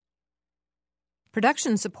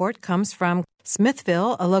Production support comes from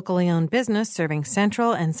Smithville, a locally owned business serving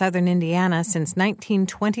central and southern Indiana since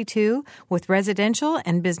 1922 with residential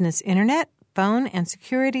and business internet, phone, and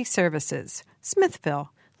security services.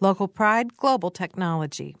 Smithville, local pride, global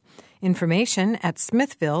technology. Information at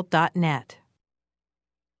smithville.net.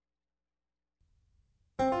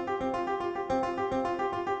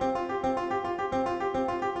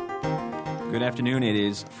 Good afternoon. It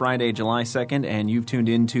is Friday, July 2nd, and you've tuned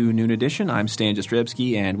in to Noon Edition. I'm Stan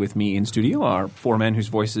Jastrzebski, and with me in studio are four men whose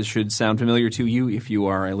voices should sound familiar to you if you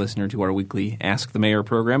are a listener to our weekly Ask the Mayor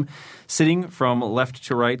program. Sitting from left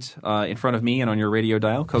to right in front of me and on your radio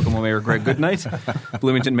dial, Kokomo Mayor Greg Goodnight,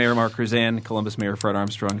 Bloomington Mayor Mark Kruzan, Columbus Mayor Fred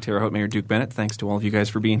Armstrong, Terre Haute Mayor Duke Bennett. Thanks to all of you guys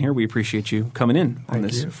for being here. We appreciate you coming in on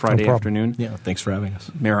this Friday afternoon. Yeah, thanks for having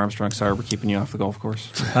us. Mayor Armstrong, sorry we're keeping you off the golf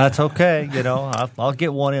course. That's okay. You know, I'll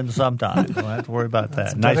get one in sometime. Don't have to worry about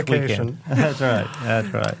that. Nice weekend. That's right. That's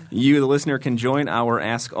right. You, the listener, can join our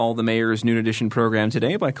Ask All the Mayors Noon Edition program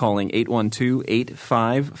today by calling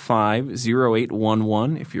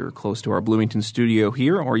 812-855-0811 if you're close to our Bloomington studio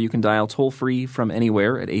here, or you can dial toll-free from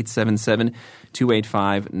anywhere at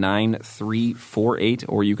 877-285-9348,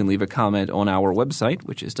 or you can leave a comment on our website,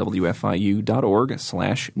 which is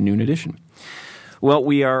wfiu.org/Noon Edition. Well,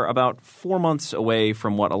 we are about 4 months away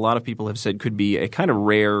from what a lot of people have said could be a kind of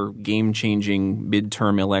rare, game-changing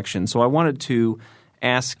midterm election. So I wanted to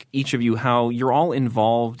ask each of you how you're all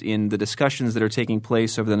involved in the discussions that are taking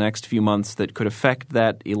place over the next few months that could affect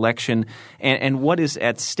that election, and what is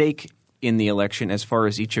at stake in the election as far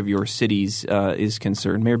as each of your cities is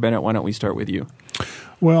concerned. Mayor Bennett, why don't we start with you?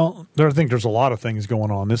 Well, I think there's a lot of things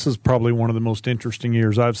going on. This is probably one of the most interesting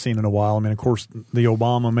years I've seen in a while. I mean, of course, the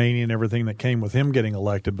Obama mania and everything that came with him getting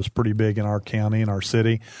elected was pretty big in our county and our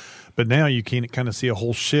city. But now you can kind of see a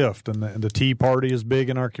whole shift, and the Tea Party is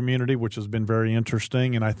big in our community, which has been very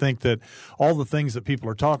interesting. And I think that all the things that people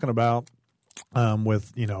are talking about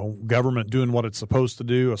with, you know, government doing what it's supposed to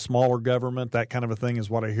do, a smaller government, that kind of a thing is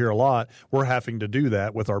what I hear a lot. We're having to do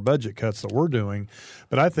that with our budget cuts that we're doing.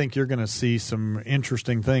 But I think you're going to see some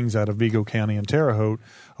interesting things out of Vigo County and Terre Haute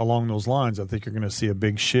along those lines. I think you're going to see a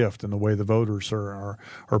big shift in the way the voters are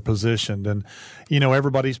positioned. And, you know,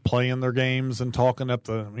 everybody's playing their games and talking up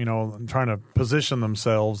the, you know, and trying to position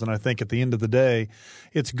themselves. And I think at the end of the day,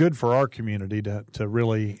 it's good for our community to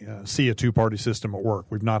really see a two-party system at work.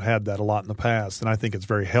 We've not had that a lot in the past, and I think it's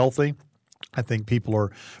very healthy. I think people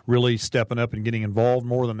are really stepping up and getting involved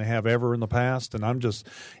more than they have ever in the past. And I'm just,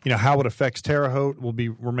 you know, how it affects Terre Haute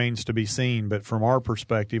remains to be seen. But from our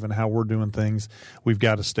perspective and how we're doing things, we've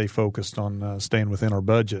got to stay focused on staying within our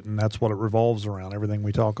budget, and that's what it revolves around, everything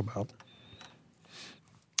we talk about.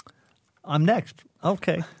 I'm next.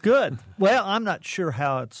 Okay, good. Well, I'm not sure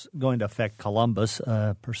how it's going to affect Columbus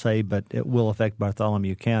per se, but it will affect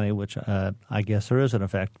Bartholomew County, which I guess there is an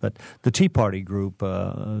effect. But the Tea Party group,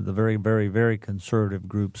 the very, very, very conservative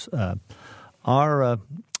groups, are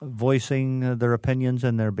voicing their opinions,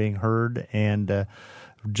 and they're being heard. And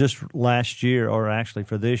just last year, or actually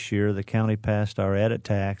for this year, the county passed our edit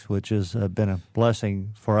tax, which has been a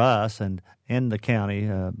blessing for us and the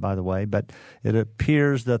county, by the way. But it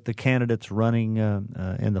appears that the candidates running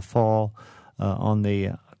in the fall on the,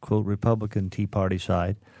 quote, Republican Tea Party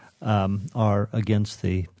side are against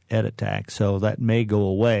the edit tax. So that may go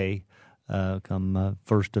away come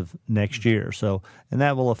first of next year. So, and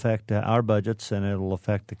that will affect our budgets, and it'll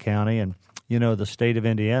affect the county. And, you know, the state of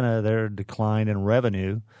Indiana, their decline in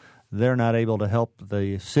revenue, they're not able to help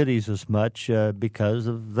the cities as much because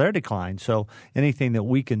of their decline. So anything that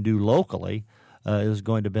we can do locally is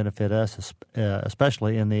going to benefit us,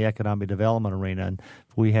 especially in the economic development arena. And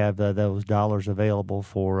if we have those dollars available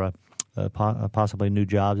for possibly new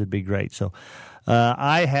jobs, it'd be great. So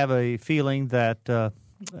I have a feeling that at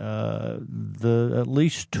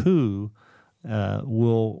least two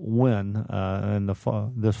will win in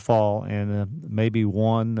this fall, and maybe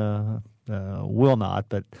one will not,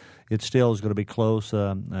 but it still is going to be close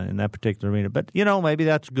in that particular arena. But, you know, maybe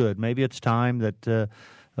that's good. Maybe it's time that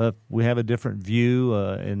we have a different view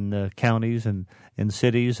in counties and in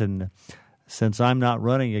cities. And since I'm not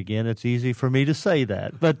running again, it's easy for me to say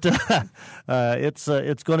that. But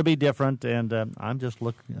it's going to be different, and I'm just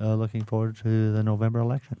looking forward to the November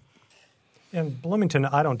election. In Bloomington,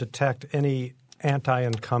 I don't detect any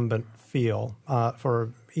anti-incumbent feel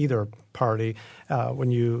for either party when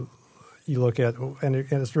you look at, and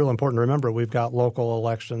it's real important to remember, we've got local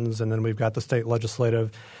elections, and then we've got the state legislative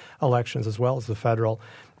elections as well as the federal.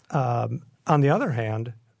 On the other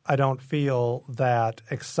hand, I don't feel that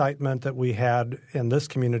excitement that we had in this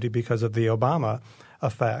community because of the Obama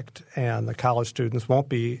effect, and the college students won't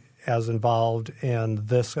be as involved in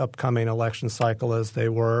this upcoming election cycle as they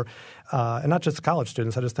were, and not just college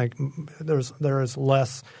students. I just think there is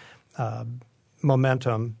less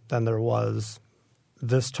momentum than there was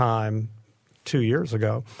this time 2 years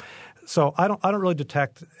ago. So I don't really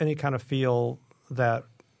detect any kind of feel that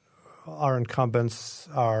our incumbents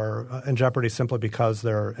are in jeopardy simply because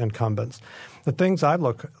they're incumbents. The things I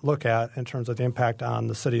look at in terms of the impact on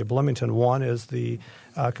the city of Bloomington, one is the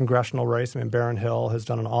congressional race. I mean, Barron Hill has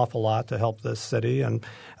done an awful lot to help this city, and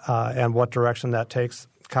what direction that takes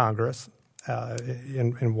Congress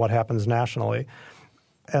in what happens nationally.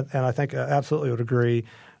 And I think I absolutely would agree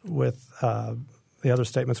with the other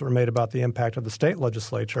statements that were made about the impact of the state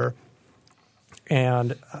legislature.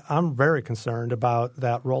 And I'm very concerned about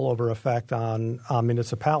that rollover effect on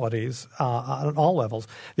municipalities on all levels.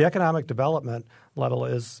 The economic development level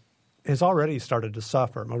has already started to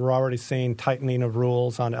suffer. We're already seeing tightening of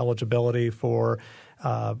rules on eligibility for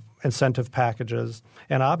incentive packages.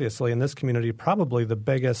 And obviously in this community, probably the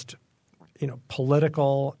biggest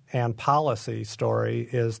political and policy story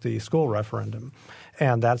is the school referendum.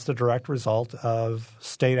 And that's the direct result of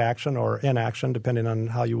state action or inaction, depending on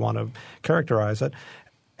how you want to characterize it.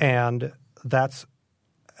 And that's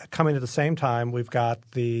coming at the same time we've got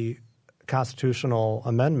the constitutional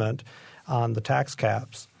amendment on the tax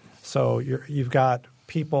caps. So you've got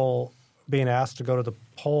people being asked to go to the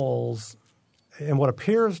polls in what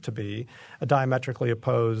appears to be a diametrically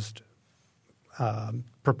opposed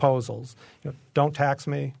proposals. Don't tax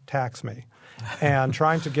me, tax me. And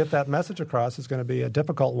trying to get that message across is going to be a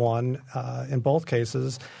difficult one in both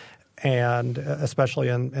cases, and especially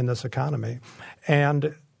in this economy.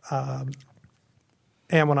 And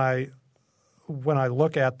when I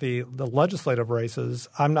look at the legislative races,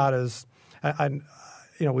 I'm not as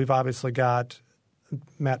we've obviously got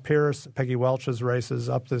Matt Pierce, Peggy Welch's races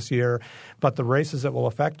up this year, but the races that will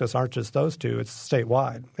affect us aren't just those two. It's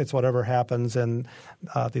statewide. It's whatever happens in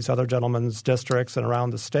these other gentlemen's districts and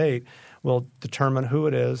around the state will determine who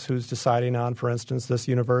it is who's deciding on, for instance, this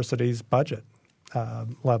university's budget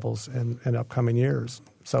levels in upcoming years.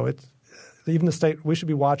 So even the state, we should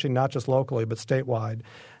be watching not just locally but statewide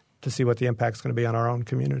to see what the impact is going to be on our own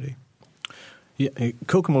community. Yeah,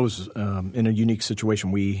 Kokomo's in a unique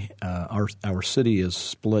situation. Our city is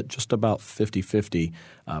split just about 50-50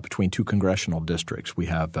 between two congressional districts. We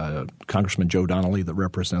have Congressman Joe Donnelly that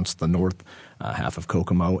represents the north half of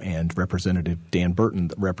Kokomo, and Representative Dan Burton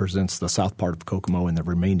that represents the south part of Kokomo and the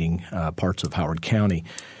remaining parts of Howard County.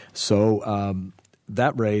 So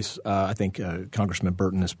that race, I think Congressman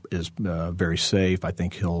Burton is very safe. I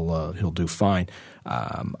think he'll do fine.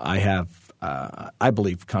 I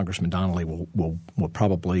believe Congressman Donnelly will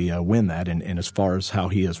probably win that. And as far as how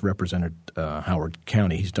he has represented Howard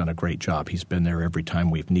County, he's done a great job. He's been there every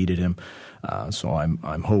time we've needed him. So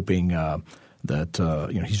I'm hoping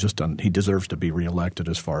that he deserves to be reelected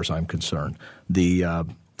as far as I'm concerned. The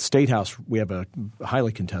State House, we have a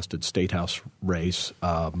highly contested State House race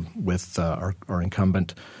with our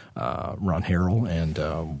incumbent, Ron Harrell,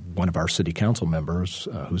 and one of our city council members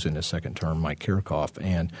who's in his second term, Mike Kirchhoff.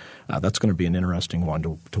 And that's going to be an interesting one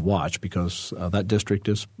to watch because that district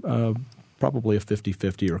is probably a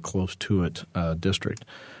 50-50 or close to it district.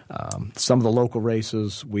 Some of the local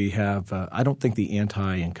races we have, I don't think the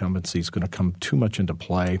anti-incumbency is going to come too much into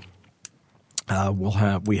play.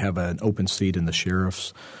 We have an open seat in the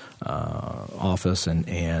sheriff's office, and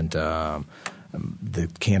the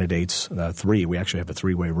candidates three. We actually have a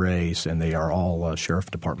three-way race, and they are all sheriff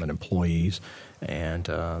department employees, and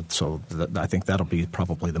so I think that'll be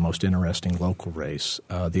probably the most interesting local race.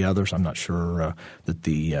 The others, I'm not sure that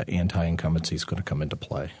the anti-incumbency is going to come into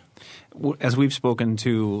play. As we've spoken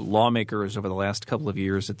to lawmakers over the last couple of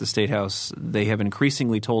years at the State House, they have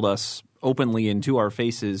increasingly told us openly and to our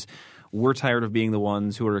faces, we're tired of being the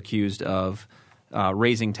ones who are accused of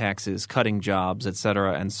raising taxes, cutting jobs, et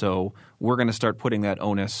cetera, and so we're going to start putting that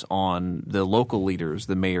onus on the local leaders,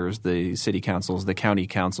 the mayors, the city councils, the county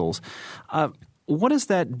councils. What does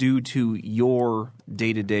that do to your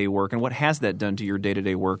day-to-day work, and what has that done to your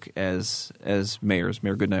day-to-day work as mayors?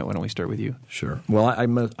 Mayor Goodnight, why don't we start with you? Sure. Well,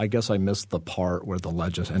 I guess I missed the part where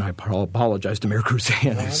and I apologize to Mayor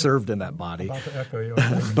Kruzan who served in that body. About to echo you.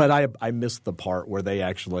 But I missed the part where they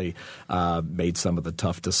actually made some of the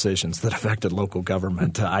tough decisions that affected local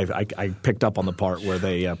government. I picked up on the part where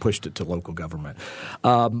they pushed it to local government.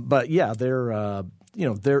 But yeah, they're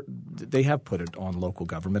they have put it on local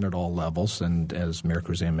government at all levels, and as Mayor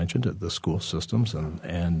Kruzan mentioned, the school systems,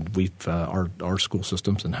 and we've our school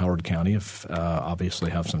systems in Howard County have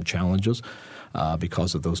obviously have some challenges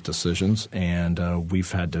because of those decisions, and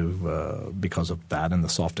we've had to because of that and the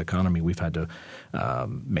soft economy, we've had to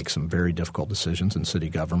make some very difficult decisions in city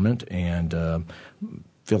government, and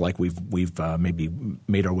feel like we've maybe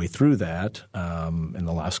made our way through that in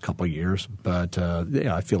the last couple of years, but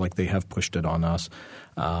I feel like they have pushed it on us,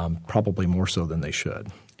 probably more so than they should,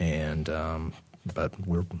 and but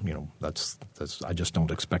we're that's I just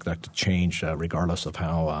don't expect that to change regardless of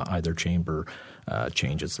how either chamber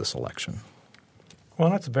changes this election. Well,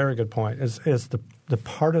 that's a very good point. Is the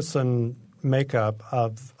partisan makeup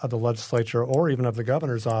of the legislature or even of the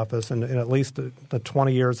governor's office, and in at least the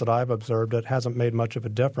 20 years that I've observed, it hasn't made much of a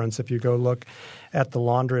difference. If you go look at the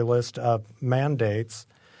laundry list of mandates,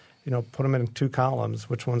 put them in two columns,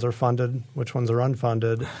 which ones are funded, which ones are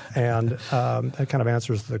unfunded, and that kind of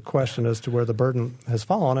answers the question as to where the burden has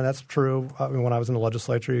fallen, and that's true. When I was in the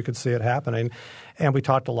legislature, you could see it happening, and we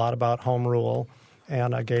talked a lot about home rule,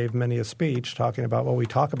 and I gave many a speech talking about, we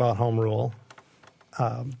talk about home rule,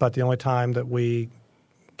 but the only time that we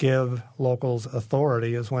give locals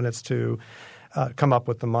authority is when it's to come up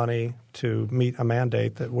with the money to meet a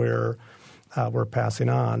mandate that we're passing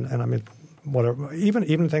on. And I mean, whatever,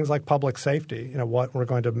 even things like public safety, what we're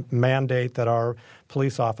going to mandate that our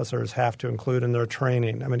police officers have to include in their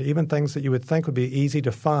training. I mean, even things that you would think would be easy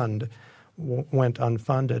to fund went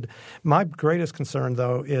unfunded. My greatest concern,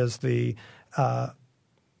 though, is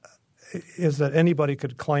that anybody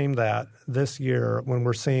could claim that this year when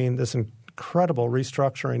we're seeing this incredible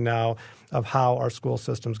restructuring now of how our school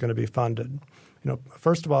system is going to be funded.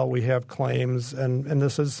 First of all, we have claims, and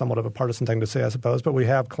this is somewhat of a partisan thing to say, I suppose, but we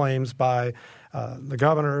have claims by the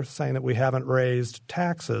governor saying that we haven't raised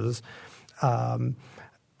taxes. And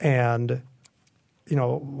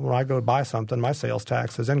when I go to buy something, my sales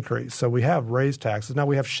tax has increased. So we have raised taxes. Now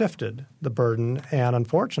we have shifted the burden, and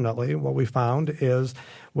unfortunately what we found is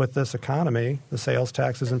with this economy, the sales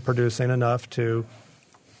tax isn't producing enough to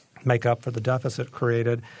make up for the deficit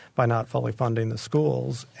created by not fully funding the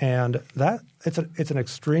schools. And that it's an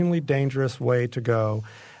extremely dangerous way to go.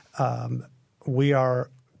 We are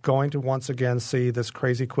going to once again see this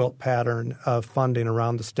crazy quilt pattern of funding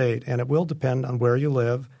around the state, and it will depend on where you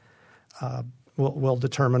live. Will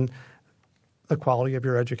determine the quality of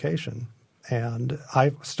your education. And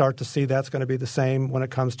I start to see that's going to be the same when it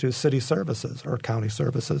comes to city services or county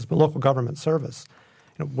services, but local government service,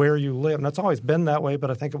 where you live. And it's always been that way, but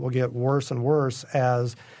I think it will get worse and worse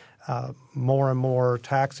as more and more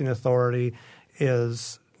taxing authority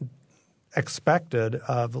is expected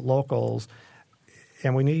of locals.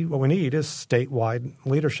 And what we need is statewide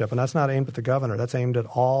leadership, and that's not aimed at the governor. That's aimed at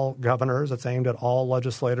all governors. That's aimed at all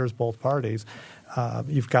legislators, both parties.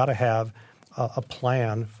 You've got to have a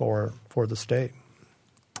plan for the state.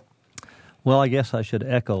 Well, I guess I should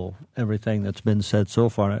echo everything that's been said so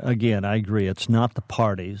far. Again, I agree. It's not the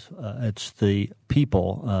parties. It's the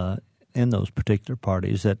people in those particular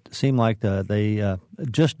parties that seem like they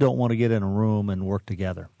just don't want to get in a room and work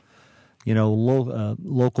together.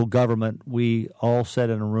 Local government, we all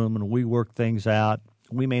sit in a room and we work things out.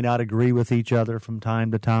 We may not agree with each other from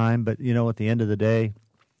time to time, but, at the end of the day,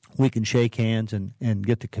 we can shake hands and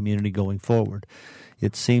get the community going forward.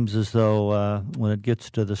 It seems as though when it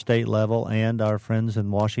gets to the state level and our friends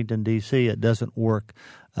in Washington, D.C., it doesn't work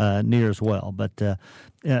near as well. But,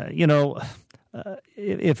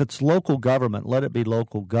 if it's local government, let it be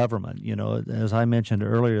local government. As I mentioned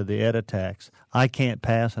earlier, the edit tax. I can't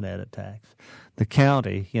pass an edit tax. The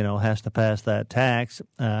county, has to pass that tax,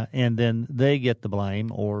 and then they get the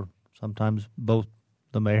blame, or sometimes both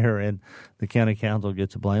the mayor and the county council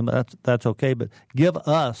gets the blame. But that's okay. But give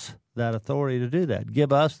us that authority to do that.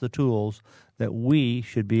 Give us the tools that we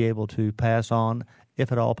should be able to pass on,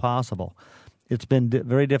 if at all possible. It's been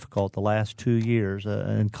very difficult the last 2 years.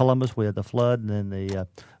 In Columbus, we had the flood, and then the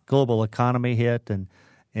global economy hit,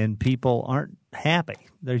 and people aren't happy.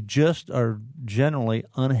 They just are generally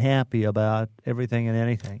unhappy about everything and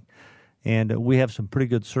anything. And we have some pretty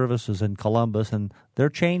good services in Columbus, and they're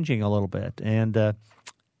changing a little bit. And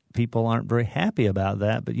people aren't very happy about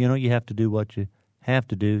that. But, you have to do what you have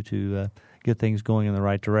to do to get things going in the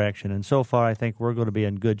right direction. And so far, I think we're going to be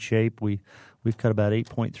in good shape. We've cut about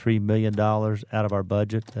 $8.3 million out of our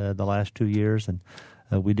budget the last 2 years, and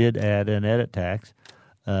we did add an edit tax.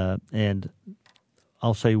 And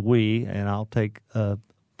I'll say we, and I'll take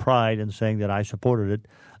pride in saying that I supported it.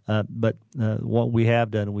 But what we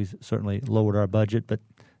have done, we certainly lowered our budget, but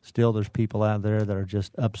still there's people out there that are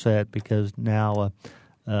just upset because now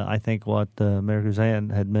I think what Mayor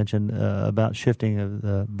Kruzan had mentioned about shifting of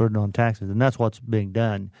the burden on taxes, and that's what's being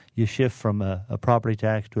done. You shift from a property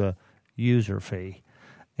tax to a user fee.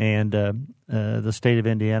 And the state of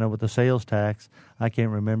Indiana with the sales tax, I can't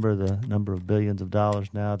remember the number of billions of dollars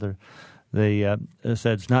now. They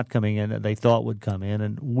said it's not coming in that they thought would come in,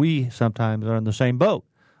 and we sometimes are in the same boat.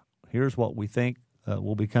 Here's what we think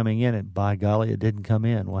will be coming in, and by golly, it didn't come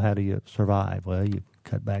in. Well, how do you survive? Well, you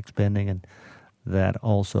cut back spending, and that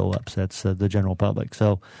also upsets the general public.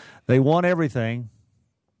 So they want everything,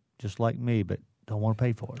 just like me, but don't want to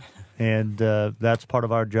pay for it. And that's part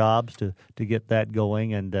of our jobs to get that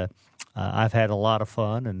going. And I've had a lot of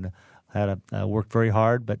fun and worked very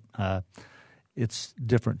hard, but it's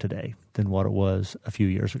different today than what it was a few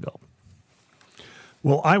years ago.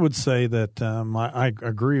 Well, I would say that I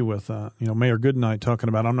agree with Mayor Goodnight talking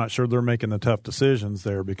about. I'm not sure they're making the tough decisions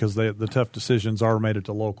there, because the tough decisions are made at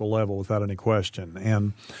the local level without any question.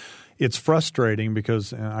 And it's frustrating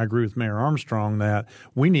because I agree with Mayor Armstrong that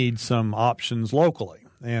we need some options locally.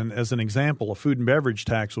 And as an example, a food and beverage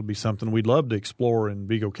tax would be something we'd love to explore in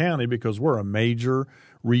Vigo County, because we're a major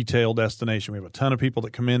retail destination. We have a ton of people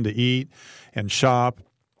that come in to eat and shop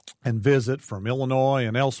and visit from Illinois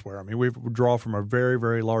and elsewhere. I mean, we draw from a very,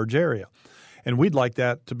 very large area. And we'd like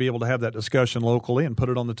that to be able to have that discussion locally and put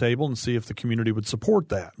it on the table and see if the community would support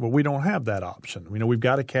that. Well, we don't have that option. We've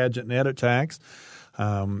got a cadget and edit tax.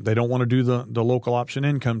 They don't want to do the local option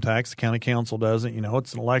income tax. The county council doesn't.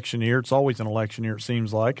 It's an election year. It's always an election year, it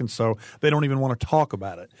seems like. And so they don't even want to talk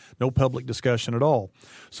about it. No public discussion at all.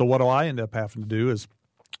 So what do I end up having to do is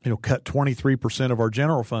cut 23% of our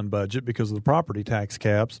general fund budget because of the property tax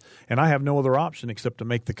caps, and I have no other option except to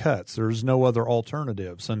make the cuts. There's no other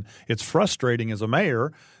alternatives. And it's frustrating as a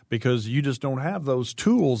mayor because you just don't have those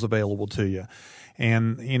tools available to you.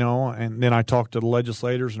 And, and then I talk to the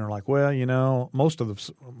legislators, and they're like, well,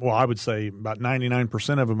 I would say about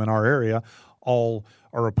 99% of them in our area all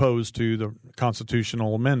are opposed to the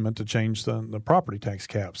constitutional amendment to change the property tax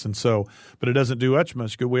caps. And so, but it doesn't do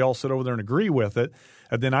much good. We all sit over there and agree with it.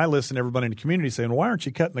 And then I listen to everybody in the community saying, well, why aren't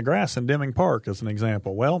you cutting the grass in Deming Park, as an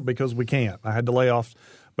example? Well, because we can't. I had to lay off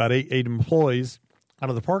about eight employees out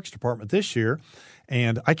of the Parks Department this year,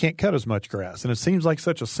 and I can't cut as much grass. And it seems like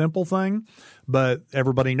such a simple thing, but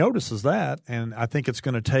everybody notices that. And I think it's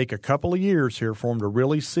going to take a couple of years here for them to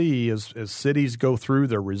really see, as cities go through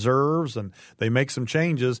their reserves and they make some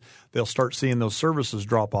changes, they'll start seeing those services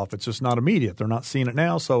drop off. It's just not immediate. They're not seeing it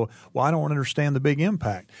now. So, I don't understand the big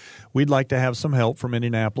impact. We'd like to have some help from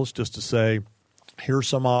Indianapolis just to say, here's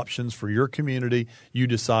some options for your community. You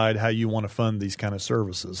decide how you want to fund these kind of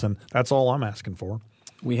services. And that's all I'm asking for.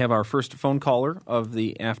 We have our first phone caller of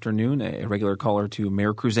the afternoon, a regular caller to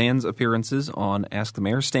Mayor Kruzan's appearances on Ask the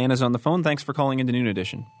Mayor. Stan is on the phone. Thanks for calling into Noon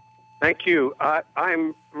Edition. Thank you.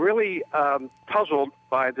 I'm really puzzled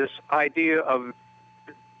by this idea of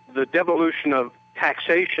the devolution of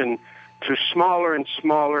taxation to smaller and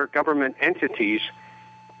smaller government entities,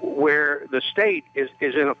 where the state is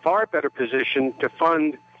in a far better position to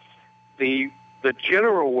fund the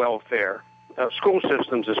general welfare, school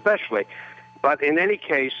systems especially. But in any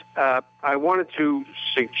case, I wanted to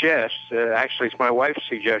suggest, actually it's my wife's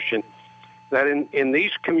suggestion, that in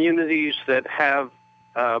these communities that have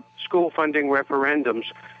school funding referendums,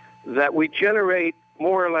 that we generate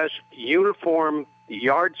more or less uniform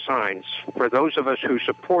yard signs for those of us who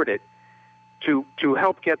support it to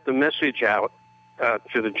help get the message out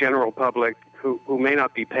to the general public who may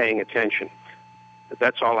not be paying attention.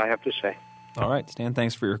 That's all I have to say. All right, Stan,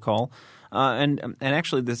 thanks for your call. And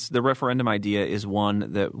actually, the referendum idea is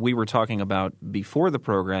one that we were talking about before the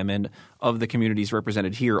program, and of the communities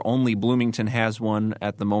represented here, only Bloomington has one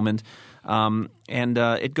at the moment. And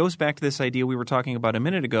it goes back to this idea we were talking about a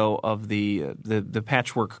minute ago of the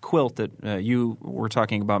patchwork quilt that you were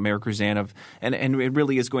talking about, Mayor Kruzan, and it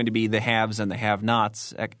really is going to be the haves and the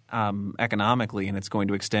have-nots economically, and it's going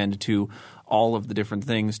to extend to all of the different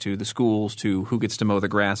things, to the schools, to who gets to mow the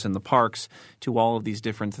grass in the parks, to all of these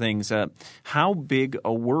different things. How big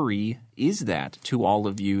a worry is that to all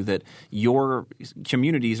of you, that your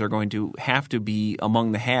communities are going to have to be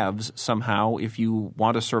among the haves somehow if you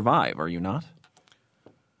want to survive, are you not?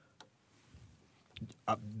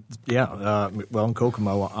 Well, in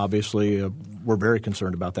Kokomo, obviously, we're very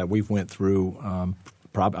concerned about that. We've went through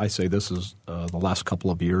I say this is the last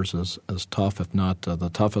couple of years as tough, if not the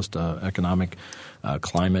toughest economic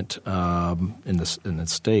climate in the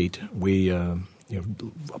state. We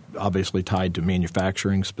obviously tied to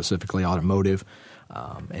manufacturing, specifically automotive,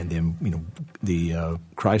 and then the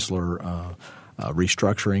Chrysler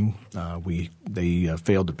restructuring. They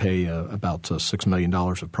failed to pay about $6 million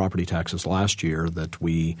of property taxes last year that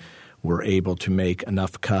we were able to make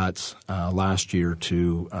enough cuts last year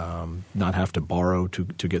to not have to borrow to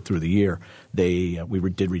get through the year. We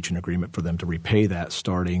did reach an agreement for them to repay that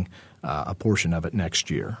starting a portion of it next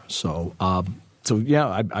year. So I'm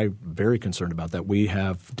very concerned about that. We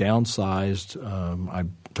have downsized. I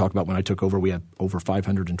talked about when I took over, we had over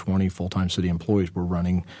 520 full-time city employees. We're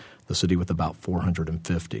running the city with about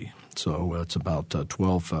 450. So it's about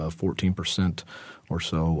 14% or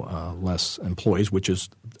so less employees, which is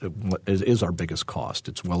our biggest cost.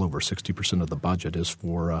 It's well over 60% of the budget is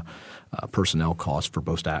for personnel costs for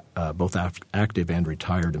both active and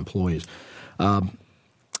retired employees.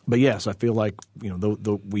 But yes, I feel like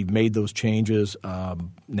we've made those changes.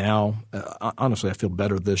 Now, honestly, I feel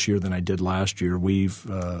better this year than I did last year. We've,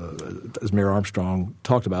 as Mayor Armstrong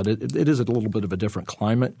talked about, it is a little bit of a different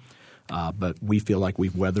climate, but we feel like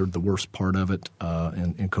we've weathered the worst part of it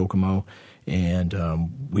in Kokomo, and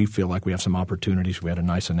we feel like we have some opportunities. We had a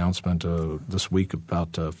nice announcement this week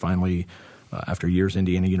about finally. After years,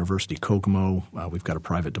 Indiana University Kokomo, we've got a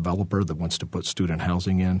private developer that wants to put student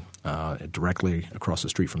housing in directly across the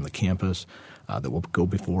street from the campus that will go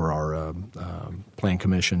before our Plan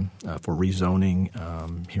Commission for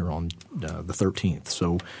rezoning here on the 13th.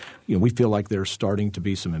 So, we feel like there's starting to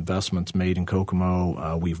be some investments made in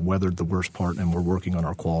Kokomo. We've weathered the worst part, and we're working on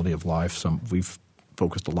our quality of life. We've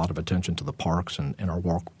focused a lot of attention to the parks and our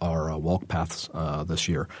walk paths this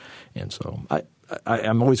year, and so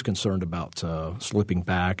I'm always concerned about slipping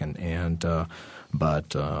back,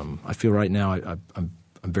 but I feel right now I'm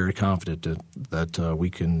very confident that we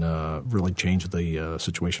can really change the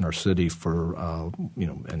situation in our city for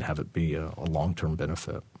and have it be a long-term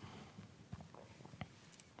benefit.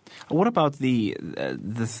 What about the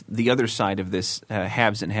other side of this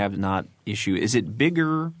haves and have-not issue? Is it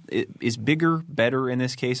bigger? Is bigger better in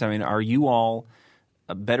this case? I mean, are you all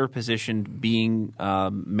better positioned being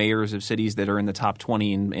mayors of cities that are in the top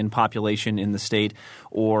 20 in population in the state,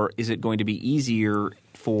 or is it going to be easier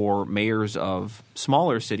for mayors of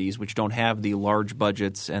smaller cities which don't have the large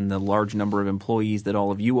budgets and the large number of employees that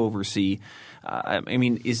all of you oversee?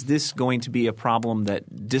 Is this going to be a problem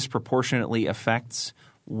that disproportionately affects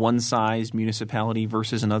one size municipality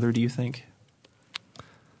versus another, do you think?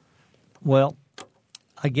 Well,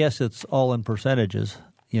 I guess it's all in percentages.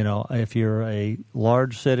 If you're a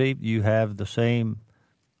large city, you have the same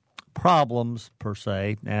problems per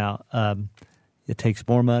se. Now, it takes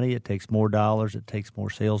more money, it takes more dollars, it takes more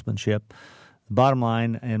salesmanship. The bottom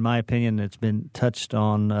line, in my opinion, it's been touched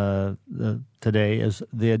on today, is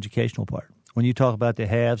the educational part. When you talk about the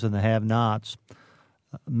haves and the have-nots,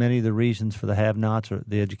 many of the reasons for the have-nots are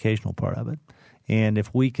the educational part of it. And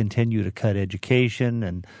if we continue to cut education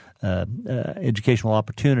and educational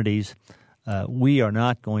opportunities, we are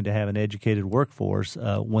not going to have an educated workforce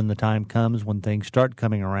when the time comes when things start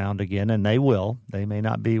coming around again, and they will. They may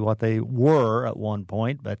not be what they were at one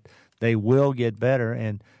point, but they will get better.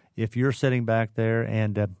 And if you're sitting back there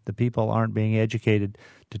and the people aren't being educated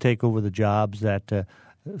to take over the jobs that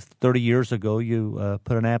 30 years ago you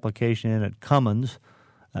put an application in at Cummins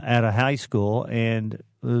at a high school, and it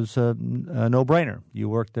was a no-brainer. You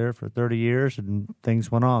worked there for 30 years, and things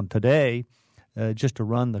went on. Today, just to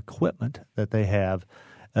run the equipment that they have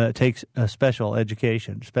takes a special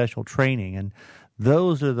education, special training, and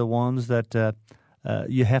those are the ones that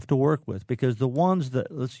you have to work with, because the ones that,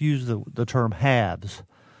 let's use the term haves,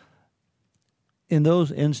 in those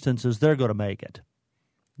instances, they're going to make it.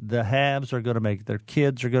 The haves are going to make it. Their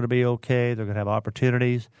kids are going to be okay. They're going to have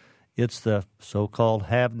opportunities. It's the so-called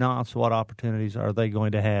have-nots. What opportunities are they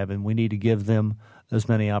going to have? And we need to give them as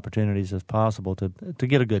many opportunities as possible to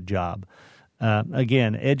get a good job.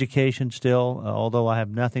 Again, education still, although I have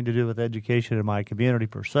nothing to do with education in my community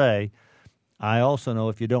per se, I also know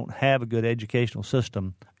if you don't have a good educational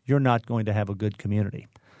system, you're not going to have a good community.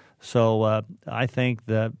 So I think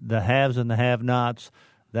the haves and the have-nots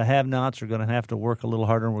are going to have to work a little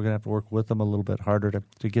harder, and we're going to have to work with them a little bit harder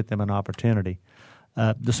to get them an opportunity.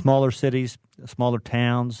 The smaller cities, smaller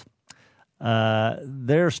towns,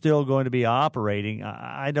 they're still going to be operating.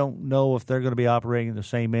 I don't know if they're going to be operating in the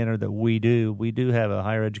same manner that we do. We do have a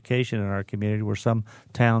higher education in our community where some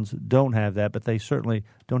towns don't have that, but they certainly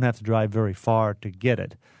don't have to drive very far to get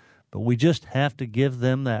it. But we just have to give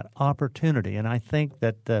them that opportunity, and I think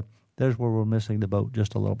that there's where we're missing the boat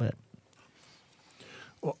just a little bit.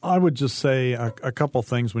 Well, I would just say a couple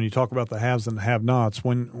things when you talk about the haves and the have-nots.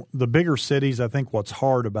 When the bigger cities, I think what's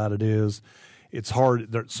hard about it is it's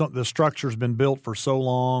hard. The structure's been built for so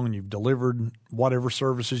long, and you've delivered whatever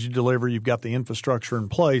services you deliver. You've got the infrastructure in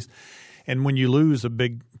place. And when you lose a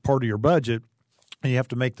big part of your budget, and you have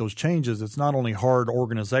to make those changes, it's not only hard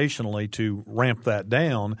organizationally to ramp that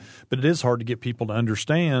down, but it is hard to get people to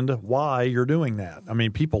understand why you're doing that. I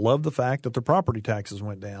mean, people love the fact that their property taxes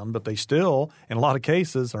went down, but they still, in a lot of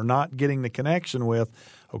cases, are not getting the connection with,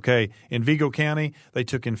 okay, in Vigo County, they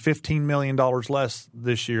took in $15 million less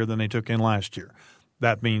this year than they took in last year.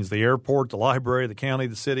 That means the airport, the library, the county,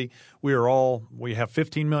 the city, we have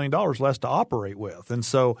 $15 million less to operate with. And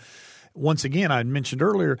so once again, I mentioned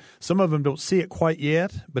earlier, some of them don't see it quite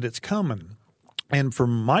yet, but it's coming. And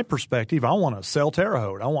from my perspective, I want to sell Terre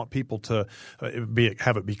Haute. I want people to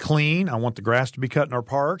have it be clean. I want the grass to be cut in our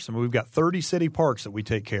parks. I mean, we've got 30 city parks that we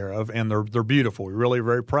take care of, and they're beautiful. We're really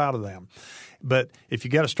very proud of them. But if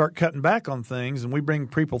you got to start cutting back on things, and we bring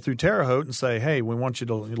people through Terre Haute and say, hey, we want you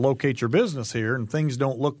to locate your business here, and things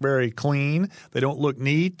don't look very clean, they don't look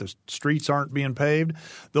neat, the streets aren't being paved,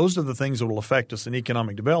 those are the things that will affect us in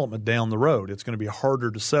economic development down the road. It's going to be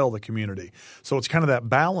harder to sell the community. So it's kind of that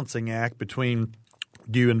balancing act between,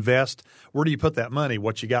 do you invest? Where do you put that money?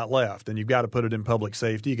 What you got left? And you've got to put it in public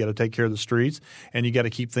safety. You got to take care of the streets, and you got to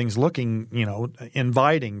keep things looking,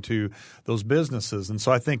 inviting to those businesses. And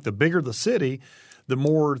so I think the bigger the city, the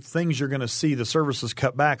more things you're going to see the services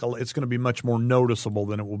cut back. It's going to be much more noticeable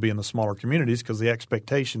than it will be in the smaller communities because the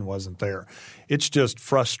expectation wasn't there. It's just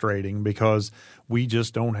frustrating because we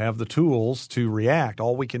just don't have the tools to react.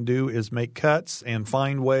 All we can do is make cuts and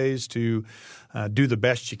find ways to do the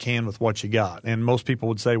best you can with what you got. And most people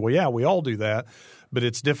would say, well, yeah, we all do that, but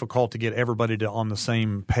it's difficult to get everybody on the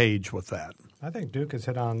same page with that. I think Duke has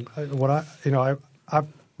hit on what I've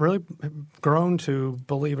really grown to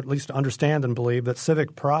believe, at least to understand and believe, that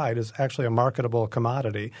civic pride is actually a marketable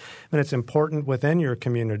commodity. And it's important within your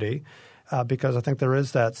community because I think there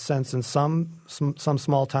is that sense in some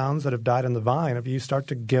small towns that have died in the vine of you start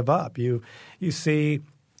to give up. You see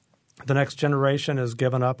the next generation has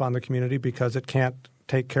given up on the community because it can't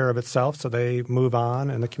take care of itself, so they move on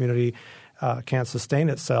and the community can't sustain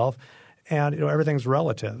itself. And everything's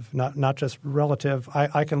relative, not just relative.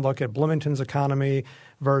 I can look at Bloomington's economy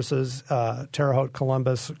versus Terre Haute,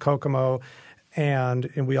 Columbus, Kokomo, and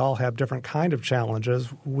we all have different kind of challenges.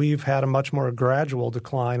 We've had a much more gradual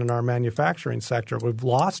decline in our manufacturing sector. We've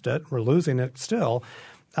lost it. We're losing it still,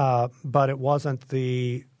 but it wasn't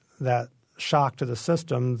that shock to the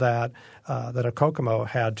system that a Kokomo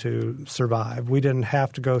had to survive. We didn't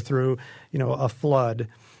have to go through a flood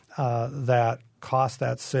that cost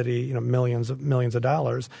that city millions of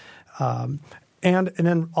dollars, and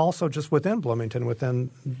then also just within Bloomington, within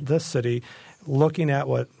this city, looking at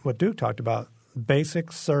what Duke talked about,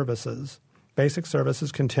 basic services. Basic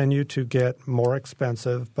services continue to get more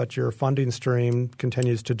expensive, but your funding stream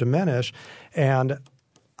continues to diminish, and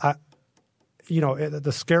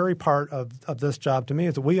the scary part of this job to me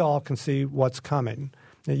is that we all can see what's coming.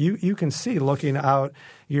 You can see looking out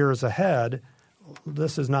years ahead,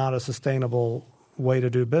 this is not a sustainable way to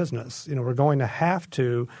do business. We're going to have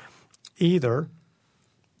to either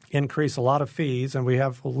increase a lot of fees, and we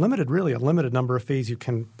have a limited number of fees you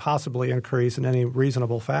can possibly increase in any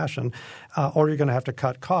reasonable fashion, or you're going to have to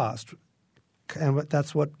cut costs. And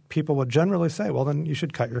that's what people would generally say. Well, then you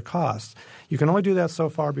should cut your costs. You can only do that so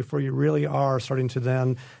far before you really are starting to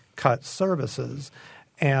then cut services.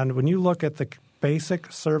 And when you look at the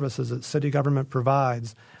basic services that city government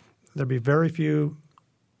provides, there'd be very few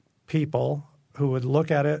people who would look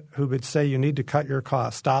at it, who would say you need to cut your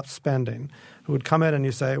costs, stop spending, who would come in and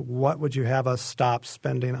you say, what would you have us stop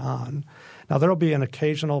spending on? Now, there will be an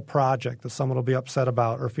occasional project that someone will be upset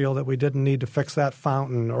about or feel that we didn't need to fix that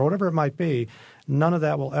fountain or whatever it might be. None of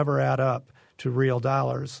that will ever add up to real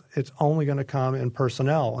dollars. It's only going to come in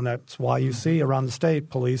personnel, and that's why you see around the state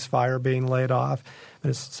police, fire being laid off. And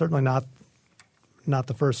it's certainly not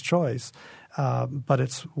the first choice. But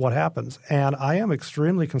it's what happens. And I am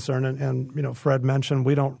extremely concerned, and Fred mentioned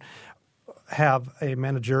we don't have a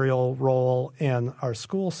managerial role in our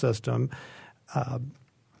school system,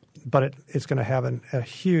 but it's going to have a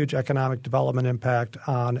huge economic development impact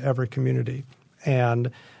on every community.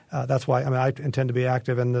 And that's why I intend to be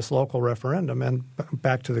active in this local referendum. And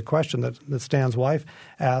back to the question that Stan's wife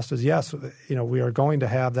asked is, yes, we are going to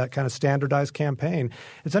have that kind of standardized campaign.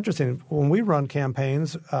 It's interesting. When we run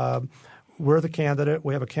campaigns, we're the candidate.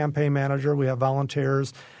 We have a campaign manager. We have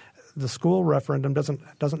volunteers. The school referendum doesn't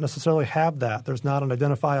necessarily have that. There's not an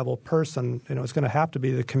identifiable person. It's going to have to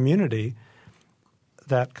be the community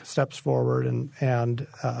that steps forward and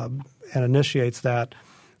initiates that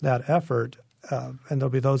effort. And there'll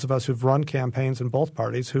be those of us who've run campaigns in both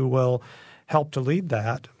parties who will help to lead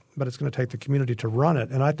that. But it's going to take the community to run it.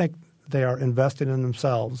 And I think they are investing in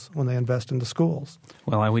themselves when they invest in the schools.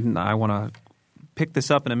 Well, I want to pick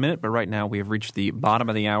this up in a minute, but right now we have reached the bottom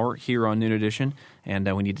of the hour here on Noon Edition,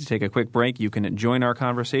 and we need to take a quick break. You can join our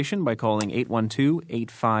conversation by calling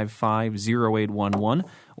 812-855-0811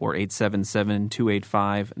 or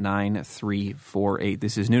 877-285-9348.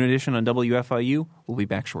 This is Noon Edition on WFIU. We'll be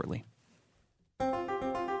back shortly.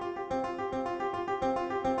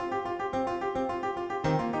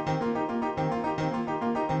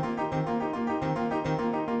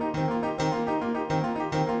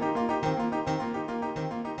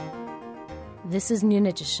 This is Noon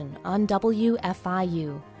Edition on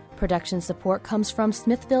WFIU. Production support comes from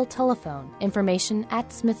Smithville Telephone. Information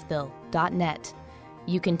at smithville.net.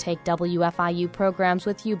 You can take WFIU programs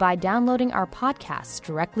with you by downloading our podcasts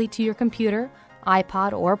directly to your computer,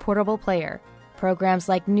 iPod, or portable player. Programs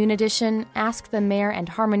like Noon Edition, Ask the Mayor and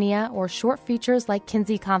Harmonia, or short features like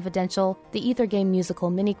Kinsey Confidential, the Ether Game musical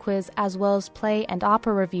mini quiz, as well as play and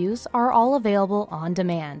opera reviews are all available on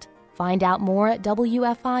demand. Find out more at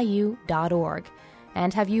WFIU.org.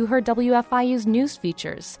 And have you heard WFIU's news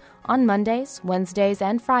features? On Mondays, Wednesdays,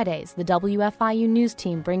 and Fridays, the WFIU News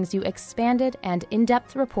Team brings you expanded and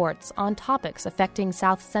in-depth reports on topics affecting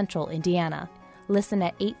South Central Indiana. Listen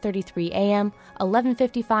at 8:33 a.m.,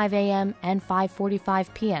 11:55 a.m., and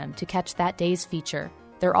 5:45 p.m. to catch that day's feature.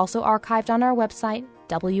 They're also archived on our website,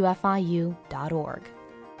 WFIU.org.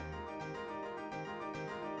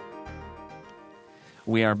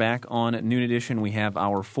 We are back on Noon Edition. We have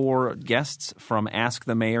our 4 guests from Ask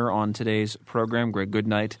the Mayor on today's program. Greg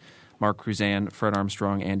Goodnight, Mark Kruzan, Fred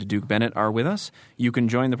Armstrong, and Duke Bennett are with us. You can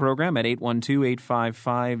join the program at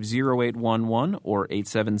 812-855-0811 or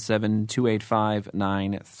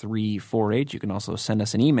 877-285-9348. You can also send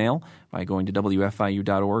us an email by going to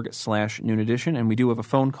wfiu.org/Noon Edition. And we do have a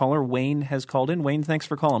phone caller. Wayne has called in. Wayne, thanks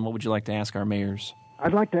for calling. What would you like to ask our mayors?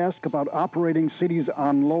 I'd like to ask about operating cities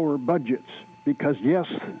on lower budgets. Because, yes,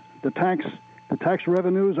 the tax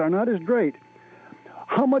revenues are not as great.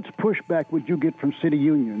 How much pushback would you get from city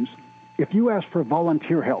unions if you asked for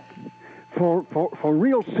volunteer help? For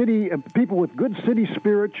real city people with good city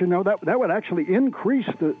spirit, that would actually increase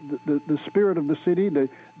the spirit of the city,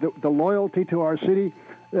 the loyalty to our city,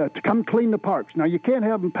 to come clean the parks. Now, you can't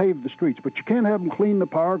have them pave the streets, but you can have them clean the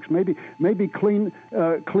parks, maybe clean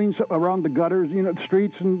around the gutters, the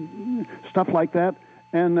streets and stuff like that.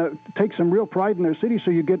 And take some real pride in their city,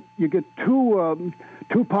 so you get two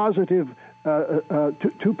positive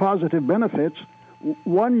benefits.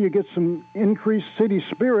 One, you get some increased city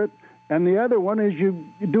spirit, and the other one is you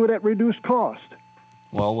do it at reduced cost.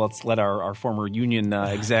 Well, let's let our former union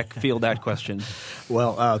exec field that question.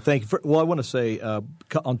 Well, thank you. Well, I want to say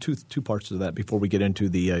on two parts of that before we get into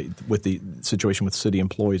with the situation with city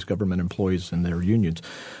employees, government employees, and their unions.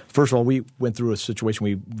 First of all, we went through a situation.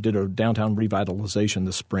 We did a downtown revitalization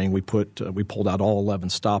this spring. We pulled out all 11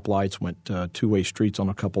 stoplights, went two-way streets on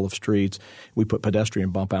a couple of streets. We put pedestrian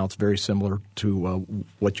bump outs very similar to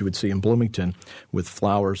what you would see in Bloomington with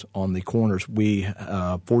flowers on the corners. We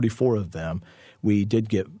 44 of them. We did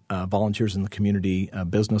get volunteers in the community,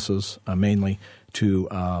 businesses mainly, to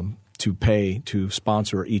pay to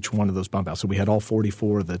sponsor each one of those bump outs. So we had all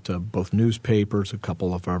 44 that both newspapers, a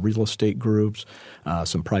couple of real estate groups,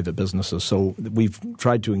 some private businesses. So we've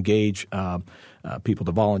tried to engage people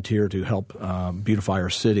to volunteer to help beautify our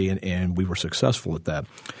city, and we were successful at that.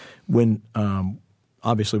 When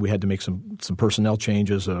obviously, we had to make some personnel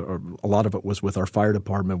changes. A lot of it was with our fire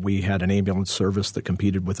department. We had an ambulance service that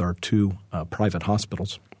competed with our 2 private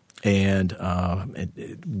hospitals. And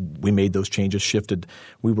we made those changes, shifted.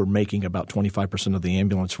 We were making about 25% of the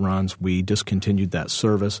ambulance runs. We discontinued that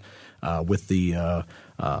service with the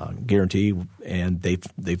guarantee, and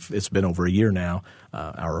it's been over a year now.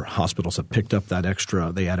 Our hospitals have picked up that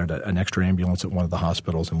extra. They added an extra ambulance at one of the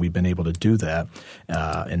hospitals, and we've been able to do that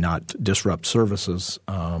and not disrupt services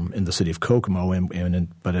in the city of Kokomo.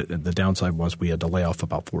 But the downside was we had to lay off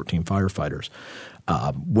about 14 firefighters.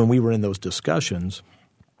 When we were in those discussions,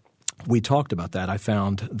 we talked about that. I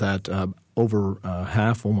found that over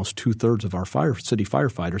half, almost 2/3 of our city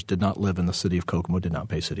firefighters did not live in the city of Kokomo, did not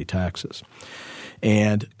pay city taxes.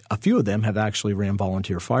 And a few of them have actually ran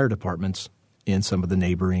volunteer fire departments in some of the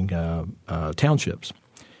neighboring townships.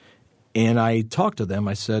 And I talked to them.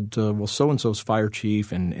 I said, well, so-and-so's fire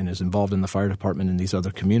chief and is involved in the fire department in these other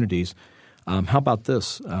communities. How about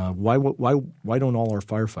this? Why don't all our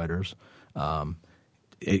firefighters,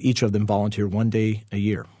 each of them volunteer 1 day a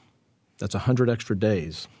year? That's 100 extra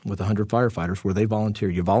days with 100 firefighters where they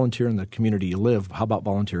volunteer. You volunteer in the community you live. How about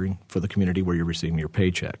volunteering for the community where you're receiving your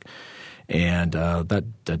paycheck? And that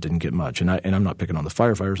didn't get much. And I'm not picking on the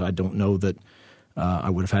firefighters. I don't know that I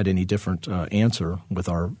would have had any different answer with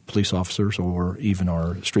our police officers or even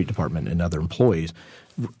our street department and other employees.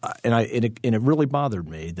 And it really bothered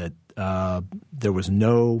me that there was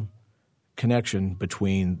no connection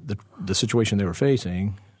between the situation they were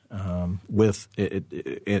facing with it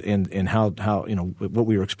and how what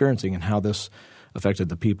we were experiencing and how this affected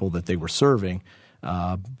the people that they were serving.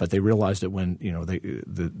 But they realized it when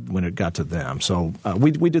when it got to them. So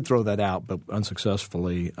we did throw that out, but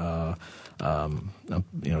unsuccessfully.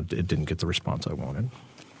 It didn't get the response I wanted.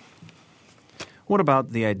 What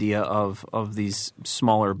about the idea of these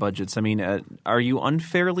smaller budgets? I mean, are you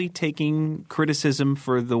unfairly taking criticism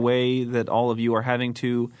for the way that all of you are having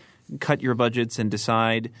to cut your budgets and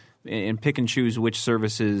decide and pick and choose which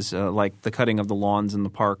services, like the cutting of the lawns in the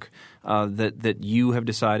park, that you have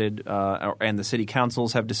decided and the city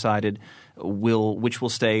councils have decided which will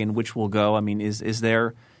stay and which will go? I mean, is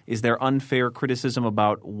there unfair criticism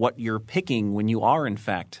about what you're picking when you are in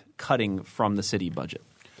fact cutting from the city budget?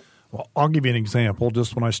 Well, I'll give you an example.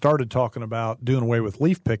 Just when I started talking about doing away with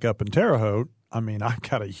leaf pickup in Terre Haute, I mean, I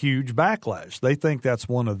got a huge backlash. They think that's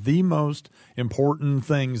one of the most important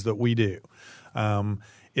things that we do.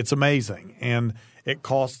 It's amazing. And it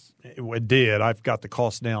costs – it did. I've got the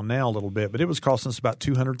cost down now a little bit, but it was costing us about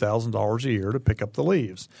 $200,000 a year to pick up the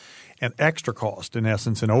leaves. And extra cost, in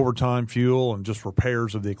essence, in overtime, fuel, and just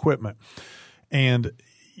repairs of the equipment. And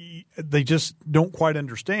they just don't quite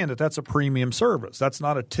understand that that's a premium service. That's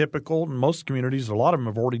not a typical – in most communities, a lot of them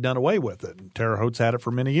have already done away with it. And Terre Haute's had it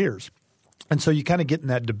for many years. And so you kind of get in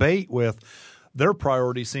that debate with their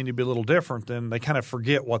priorities seem to be a little different, and they kind of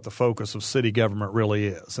forget what the focus of city government really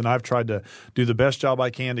is. And I've tried to do the best job I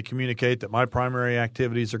can to communicate that my primary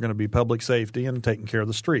activities are going to be public safety and taking care of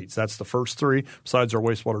the streets. That's the first three, besides our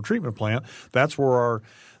wastewater treatment plant. That's where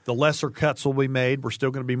the lesser cuts will be made. We're still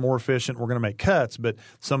going to be more efficient. We're going to make cuts, but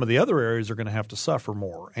some of the other areas are going to have to suffer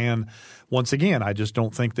more. And once again, I just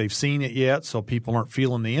don't think they've seen it yet, so people aren't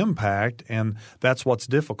feeling the impact. And that's what's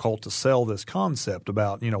difficult to sell this concept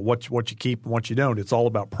about, what you keep and what you don't. It's all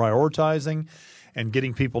about prioritizing and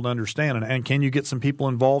getting people to understand. And can you get some people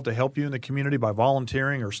involved to help you in the community by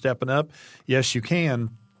volunteering or stepping up? Yes, you can.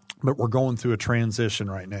 But we're going through a transition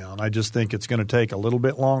right now, and I just think it's going to take a little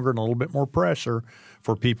bit longer and a little bit more pressure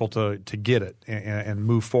for people to get it and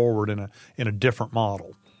move forward in a different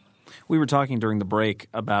model. We were talking during the break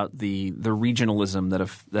about the regionalism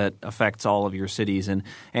that affects all of your cities, and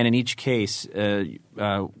in each case,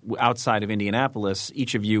 outside of Indianapolis,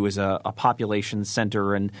 each of you is a population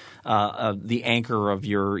center and the anchor of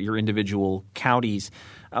your individual counties.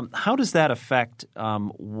 How does that affect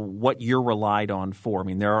what you're relied on for? I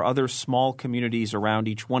mean, there are other small communities around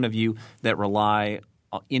each one of you that rely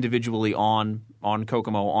individually on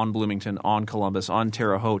Kokomo, on Bloomington, on Columbus, on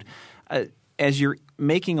Terre Haute. As you're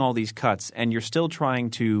making all these cuts and you're still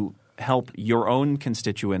trying to help your own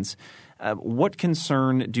constituents, what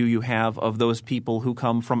concern do you have of those people who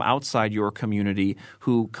come from outside your community,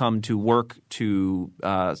 who come to work to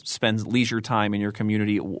spend leisure time in your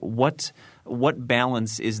community? What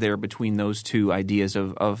balance is there between those two ideas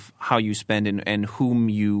of how you spend and whom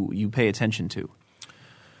you pay attention to?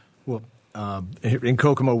 Well, in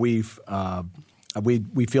Kokomo, we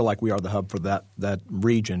feel like we are the hub for that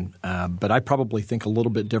region, but I probably think a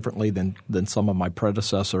little bit differently than some of my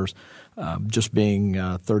predecessors. Just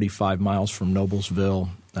being 35 miles from Noblesville,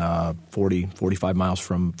 45 miles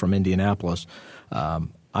from Indianapolis,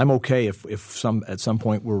 I'm okay if at some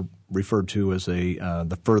point we're referred to as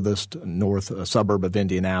the furthest north suburb of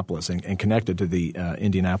Indianapolis and connected to the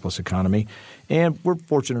Indianapolis economy. And we're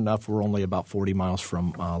fortunate enough we're only about 40 miles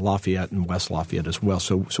from Lafayette and West Lafayette as well.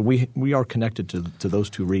 So we are connected to those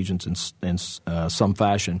two regions in some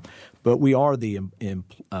fashion. But we are the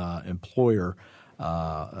employer.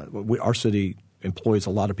 Our city employs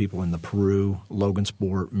a lot of people in the Peru,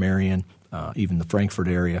 Logansport, Marion, even the Frankfort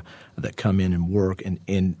area that come in and work.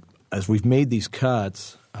 And as we've made these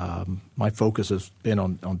cuts, my focus has been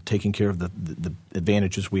on taking care of the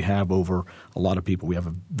advantages we have over a lot of people. We have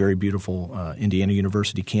a very beautiful Indiana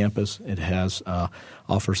University campus. It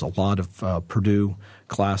offers a lot of Purdue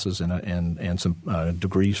classes and some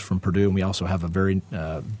degrees from Purdue. And we also have a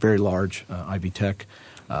very large Ivy Tech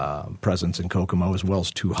presence in Kokomo, as well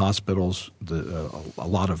as two hospitals, a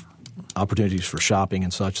lot of opportunities for shopping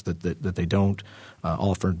and such that they don't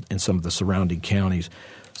offer in some of the surrounding counties.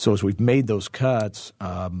 So as we've made those cuts,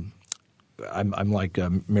 I'm like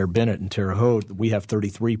Mayor Bennett in Terre Haute. We have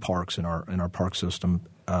 33 parks in our park system.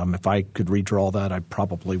 If I could redraw that, I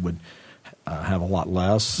probably would have a lot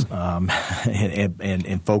less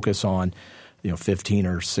and focus on 15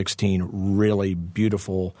 or 16 really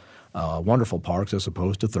beautiful, wonderful parks as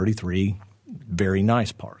opposed to 33 very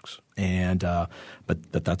nice parks. And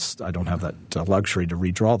but that's I don't have that luxury to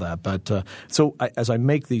redraw that. But so as I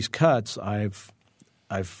make these cuts, I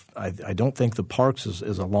don't think the parks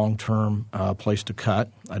is a long-term place to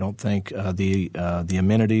cut. I don't think the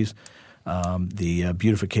amenities, the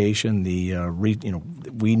beautification,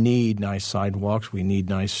 we need nice sidewalks, we need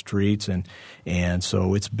nice streets, and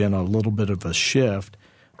so it's been a little bit of a shift.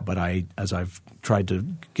 But as I've tried to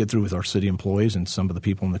get through with our city employees and some of the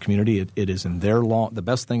people in the community, it is in their law. The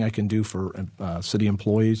best thing I can do for city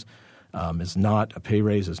employees is not a pay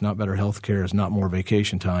raise, is not better health care, is not more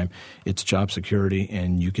vacation time. It's job security,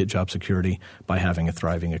 and you get job security by having a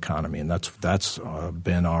thriving economy, and that's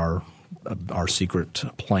been our secret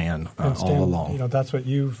plan all along. That's what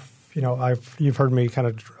you've heard me kind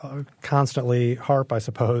of constantly harp, I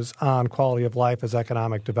suppose, on quality of life as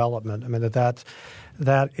economic development. I mean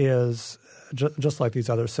that is just like these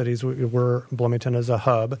other cities. Bloomington is a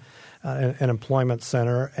hub, an employment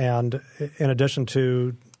center, and in addition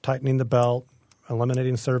to tightening the belt,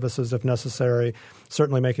 eliminating services if necessary,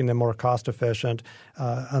 certainly making them more cost efficient.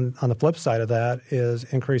 On the flip side of that is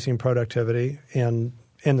increasing productivity in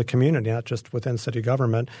the community, not just within city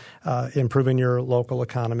government, improving your local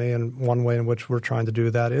economy. And one way in which we're trying to do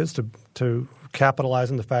that is to capitalize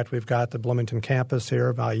on the fact we've got the Bloomington campus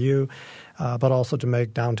here, WFIU, but also to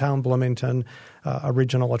make downtown Bloomington a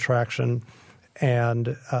regional attraction.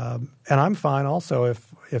 And I'm fine also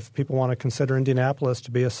if people want to consider Indianapolis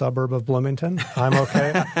to be a suburb of Bloomington. I'm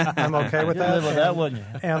okay. I'm okay with that. Live with that, wouldn't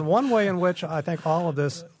you? And one way in which I think all of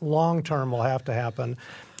this long term will have to happen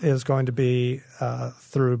is going to be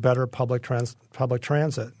through better public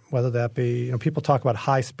transit. Whether that be, people talk about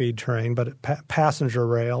high speed train, but passenger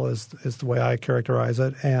rail is the way I characterize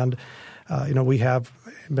it. And we have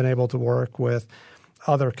been able to work with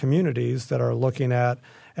other communities that are looking at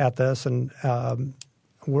this, and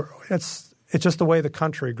it's just the way the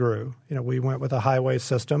country grew. We went with a highway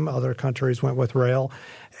system. Other countries went with rail,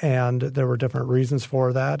 and there were different reasons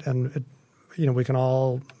for that. And we can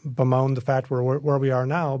all bemoan the fact we're where we are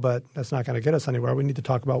now, but that's not going to get us anywhere. We need to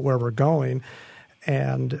talk about where we're going.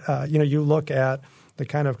 And you look at the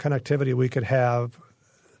kind of connectivity we could have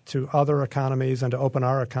to other economies and to open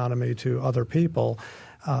our economy to other people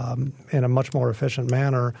in a much more efficient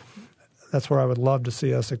manner. That's where I would love to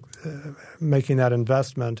see us making that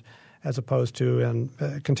investment, as opposed to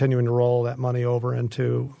continuing to roll that money over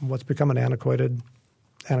into what's become an antiquated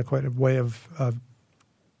way of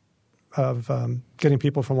getting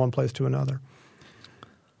people from one place to another.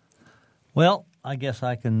 Well, I guess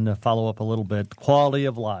I can follow up a little bit. Quality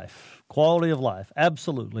of life. Quality of life.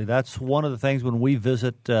 Absolutely. That's one of the things when we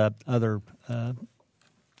visit other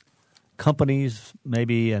companies,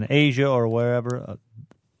 maybe in Asia or wherever,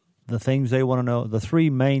 the things they want to know, the three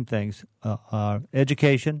main things are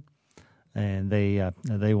education, and they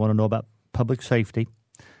want to know about public safety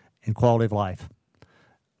and quality of life.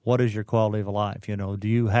 What is your quality of life? Do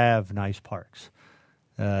you have nice parks?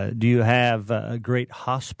 Do you have a great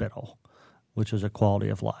hospital, which is a quality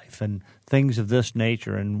of life, and things of this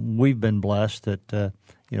nature? And we've been blessed that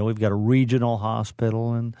we've got a regional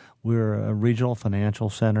hospital, and we're a regional financial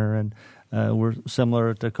center, and we're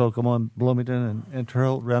similar to Kokomo and Bloomington and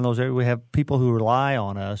Terre around those areas. We have people who rely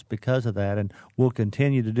on us because of that, and we'll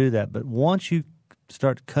continue to do that. But once you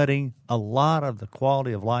start cutting a lot of the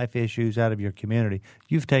quality of life issues out of your community,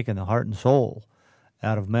 you've taken the heart and soul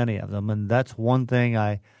out of many of them. And that's one thing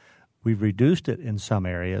we've reduced it in some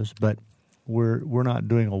areas, but we're not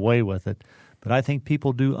doing away with it. But I think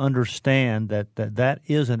people do understand that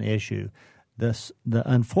is an issue. The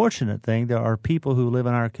unfortunate thing, there are people who live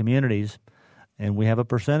in our communities, and we have a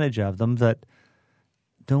percentage of them that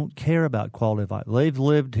don't care about quality of life. They've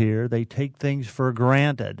lived here. They take things for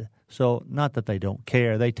granted. So not that they don't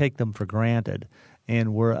care. They take them for granted.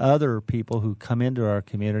 And we're other people who come into our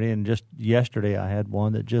community, and just yesterday I had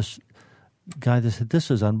one that guy that said, "This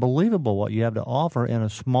is unbelievable what you have to offer in a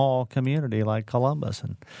small community like Columbus."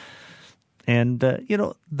 And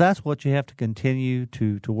that's what you have to continue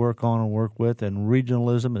to work on and work with. And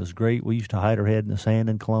regionalism is great. We used to hide our head in the sand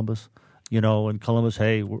in Columbus. In Columbus,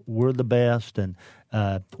 hey, we're the best, and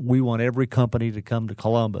we want every company to come to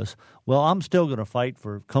Columbus. Well, I'm still going to fight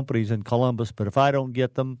for companies in Columbus, but if I don't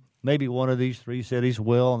get them, maybe one of these three cities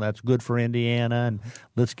will, and that's good for Indiana. And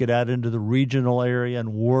let's get out into the regional area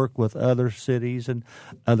and work with other cities and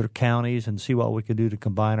other counties and see what we can do to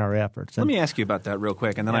combine our efforts. Let me ask you about that real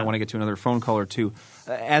quick, and then I want to get to another phone call or two.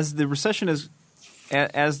 As the recession has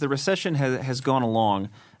gone along,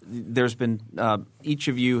 there's been each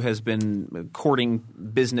of you has been courting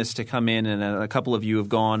business to come in, and a couple of you have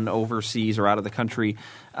gone overseas or out of the country.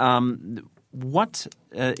 what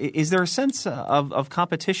is there a sense of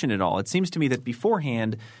competition at all? It seems to me that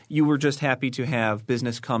beforehand you were just happy to have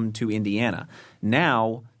business come to Indiana.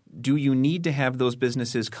 Now, do you need to have those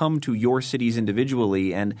businesses come to your cities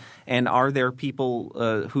individually? And are there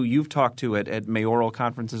people who you've talked to at mayoral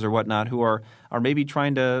conferences or whatnot who are maybe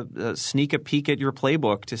trying to sneak a peek at your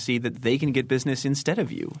playbook to see that they can get business instead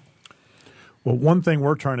of you? Well, one thing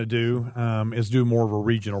we're trying to do is do more of a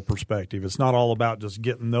regional perspective. It's not all about just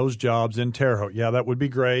getting those jobs in Terre Haute. Yeah, that would be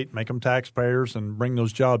great. Make them taxpayers and bring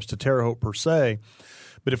those jobs to Terre Haute per se.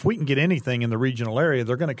 But if we can get anything in the regional area,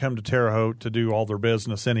 they're going to come to Terre Haute to do all their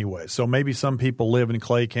business anyway. So maybe some people live in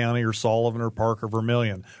Clay County or Sullivan or Park or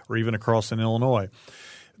Vermilion or even across in Illinois.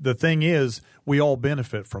 The thing is, we all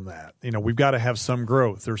benefit from that. We've got to have some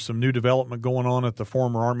growth. There's some new development going on at the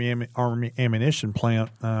former Army ammunition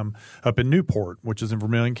plant up in Newport, which is in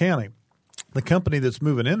Vermilion County. The company that's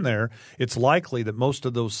moving in there, it's likely that most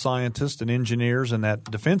of those scientists and engineers in that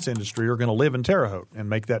defense industry are going to live in Terre Haute and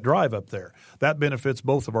make that drive up there. That benefits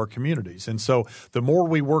both of our communities. And so the more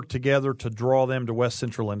we work together to draw them to West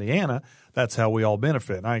Central Indiana, that's how we all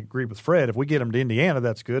benefit. And I agree with Fred. If we get them to Indiana,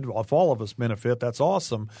 that's good. If all of us benefit, that's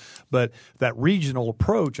awesome. But that regional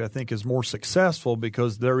approach, I think, is more successful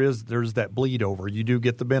because there's that bleed over. You do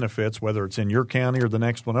get the benefits, whether it's in your county or the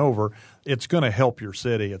next one over. It's going to help your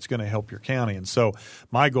city. It's going to help your county. And so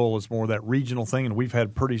my goal is more that regional thing, and we've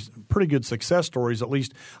had pretty good success stories. At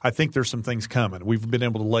least I think there's some things coming. We've been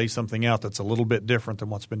able to lay something out that's a little bit different than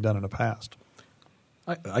what's been done in the past.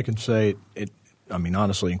 I can say it. I mean,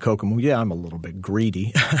 honestly, in Kokomo, yeah, I'm a little bit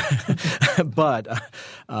greedy. But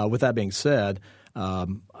with that being said,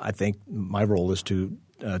 I think my role is to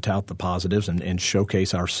tout the positives and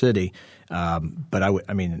showcase our city. But I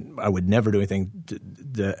would never do anything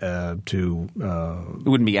to it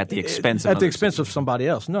wouldn't be at the expense of somebody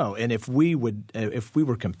else. No. And if we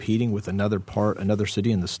were competing with another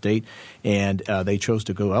city in the state, and they chose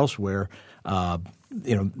to go elsewhere,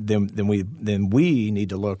 then we need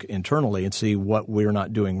to look internally and see what we're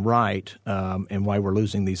not doing right and why we're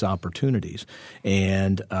losing these opportunities,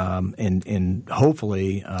 and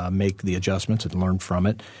hopefully make the adjustments and learn from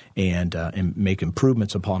it and make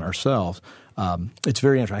improvements upon ourselves. It's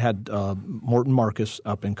very interesting. I had Morton Marcus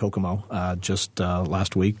up in Kokomo just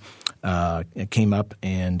last week. It came up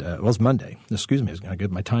and it was Monday. Excuse me, I get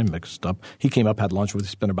my time mixed up. He came up, had lunch with us,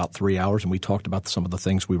 spent about 3 hours, and we talked about some of the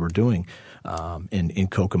things we were doing in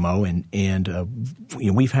Kokomo. And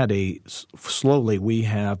we've had slowly we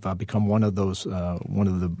have become one of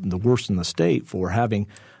the worst in the state for having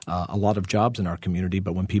a lot of jobs in our community.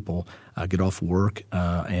 But when people get off work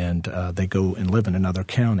and they go and live in another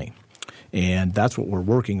county. And that's what we're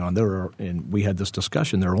working on. And we had this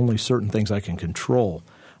discussion. There are only certain things I can control,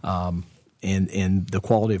 and the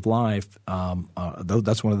quality of life.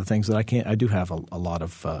 That's one of the things that I do have a lot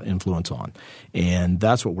of influence on, and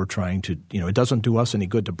that's what we're trying to. It doesn't do us any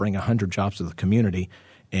good to bring 100 jobs to the community,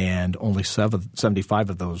 and only 75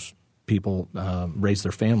 of those people raise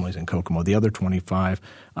their families in Kokomo. The other 25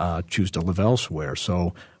 choose to live elsewhere.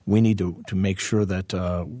 So we need to make sure that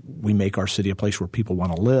we make our city a place where people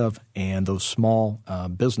want to live, and those small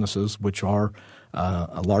businesses, which are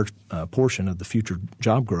a large portion of the future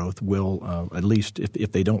job growth, will at least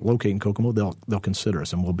if they don't locate in Kokomo, they'll consider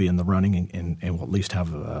us, and we'll be in the running and we'll at least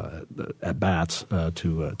have at bats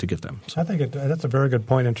to get them. So. I think that's a very good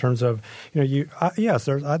point in terms of yes,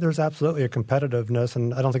 there's absolutely a competitiveness,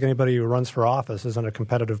 and I don't think anybody who runs for office isn't a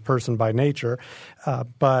competitive person by nature,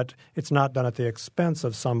 but it's not done at the expense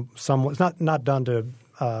of someone. It's not done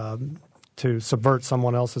to subvert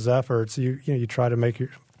someone else's efforts. You try to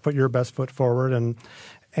put your best foot forward and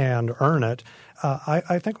earn it.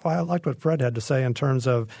 I think I liked what Fred had to say in terms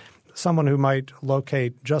of someone who might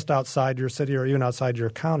locate just outside your city or even outside your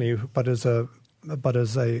county, but as a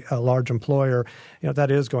large employer, that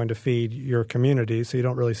is going to feed your community. So you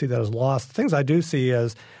don't really see that as loss. The things I do see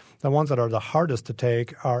as the ones that are the hardest to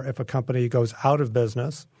take are if a company goes out of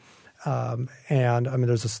business. And I mean,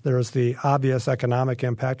 there's the obvious economic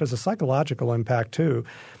impact. There's a psychological impact too,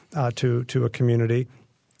 to a community.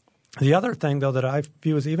 The other thing, though, that I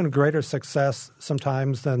view as even greater success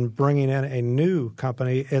sometimes than bringing in a new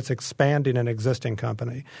company, it's expanding an existing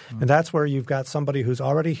company. Mm-hmm. And that's where you've got somebody who's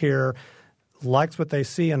already here, likes what they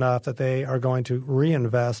see enough that they are going to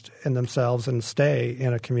reinvest in themselves and stay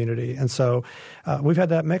in a community. And so we've had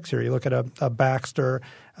that mix here. You look at a Baxter,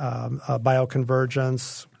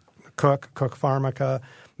 Bioconvergence, Cook Pharmica.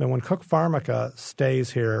 And when Cook Pharmica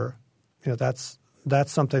stays here,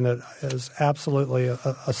 that's something that is absolutely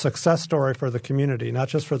a success story for the community, not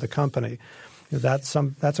just for the company. That's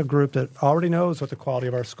a group that already knows what the quality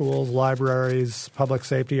of our schools, libraries, public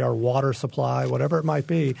safety, our water supply, whatever it might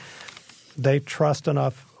be. They trust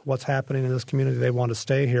enough what's happening in this community. They want to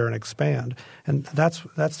stay here and expand. And that's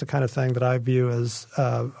the kind of thing that I view as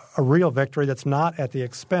a real victory that's not at the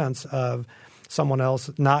expense of someone else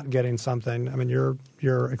not getting something. I mean,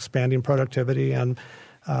 you're expanding productivity and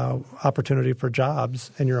opportunity for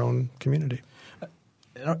jobs in your own community.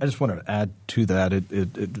 I just want to add to that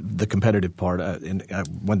the competitive part, and I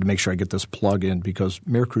wanted to make sure I get this plug in because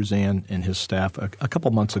Mayor Kruzan and his staff a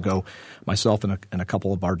couple months ago, myself and a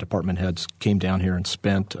couple of our department heads came down here and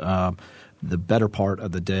spent the better part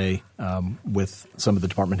of the day with some of the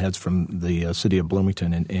department heads from the city of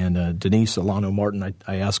Bloomington. And Denise Alano Martin,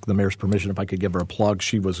 I asked the mayor's permission if I could give her a plug.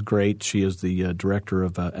 She was great. She is the director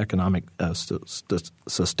of economic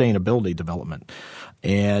sustainability development.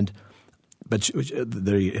 But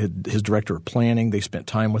his director of planning, they spent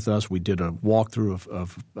time with us. We did a walkthrough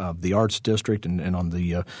of the arts district and on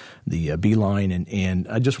the Beeline. And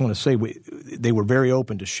I just want to say they were very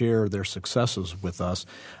open to share their successes with us.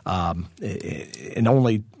 And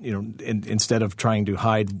only, instead of trying to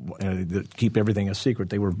hide, keep everything a secret,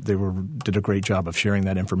 they did a great job of sharing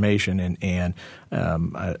that information. And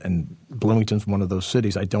Bloomington's one of those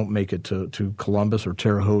cities. I don't make it to Columbus or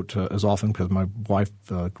Terre Haute as often because my wife,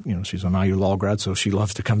 she's an IU law grad, so she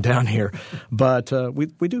loves to come down here. But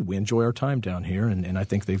we do. We enjoy our time down here, and I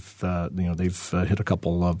think they've hit a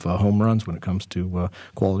couple of home runs when it comes to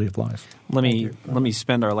quality of life. Let me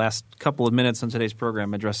spend our last couple of minutes on today's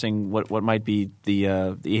program addressing what might be the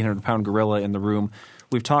 800-pound gorilla in the room.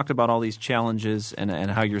 We've talked about all these challenges and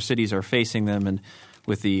how your cities are facing them, and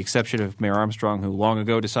with the exception of Mayor Armstrong, who long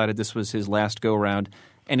ago decided this was his last go-round,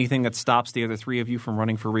 anything that stops the other three of you from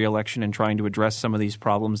running for re-election and trying to address some of these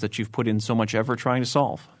problems that you've put in so much effort trying to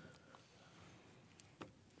solve?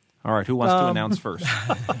 All right, who wants to announce first?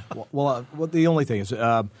 Well, the only thing is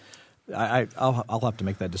I'll have to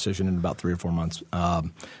make that decision in about 3 or 4 months.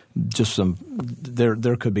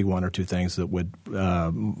 There could be one or two things that would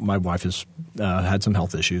my wife has had some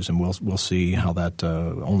health issues, and we'll see how that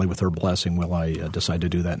only with her blessing will I decide to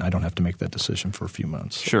do that, and I don't have to make that decision for a few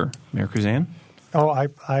months. Sure. Mayor Kruzan? Oh, I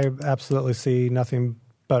absolutely see nothing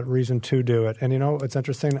but reason to do it. And, it's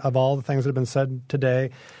interesting. Of all the things that have been said today,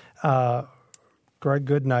 Greg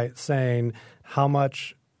Goodnight saying how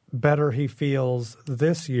much better he feels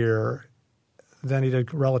this year than he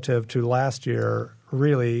did relative to last year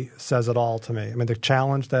really says it all to me. I mean, the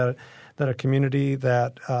challenge that a community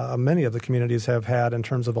that many of the communities have had in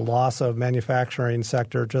terms of the loss of manufacturing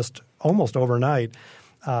sector just almost overnight,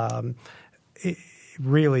 it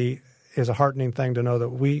really is a heartening thing to know that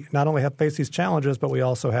we not only have faced these challenges, but we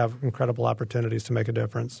also have incredible opportunities to make a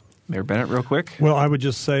difference. Mayor Bennett, real quick. Well, I would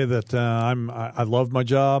just say that I love my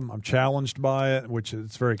job. I'm challenged by it, which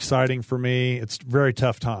is very exciting for me. It's very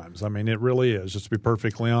tough times. I mean, it really is, just to be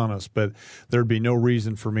perfectly honest. But there'd be no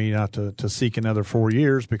reason for me not to seek another 4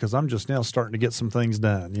 years because I'm just now starting to get some things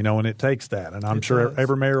done, and it takes that. And I'm sure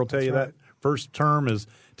every mayor will tell you that first term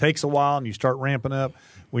takes a while and you start ramping up.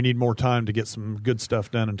 We need more time to get some good stuff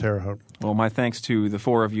done in Terre Haute. Well, my thanks to the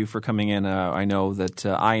four of you for coming in. I know that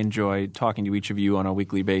I enjoy talking to each of you on a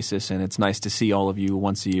weekly basis, and it's nice to see all of you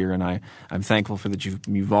once a year. And I'm thankful for that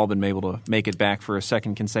you've all been able to make it back for a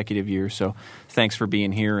second consecutive year. So thanks for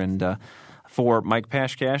being here. And for Mike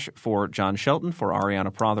Pashkash, for John Shelton, for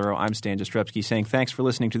Ariana Prothero, I'm Stan Jastrzebski saying thanks for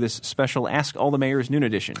listening to this special Ask All the Mayors Noon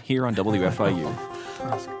Edition here on WFIU.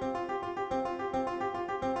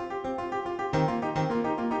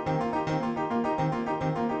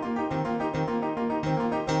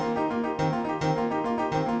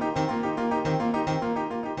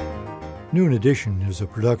 Noon Edition is a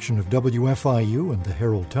production of WFIU and the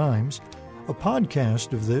Herald-Times. A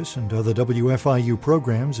podcast of this and other WFIU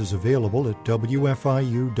programs is available at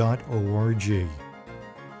WFIU.org.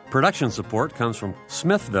 Production support comes from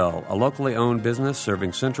Smithville, a locally owned business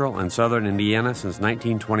serving central and southern Indiana since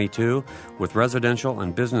 1922 with residential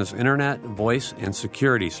and business internet, voice, and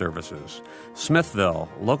security services. Smithville,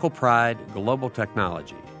 local pride, global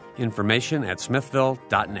technology. Information at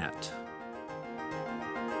smithville.net.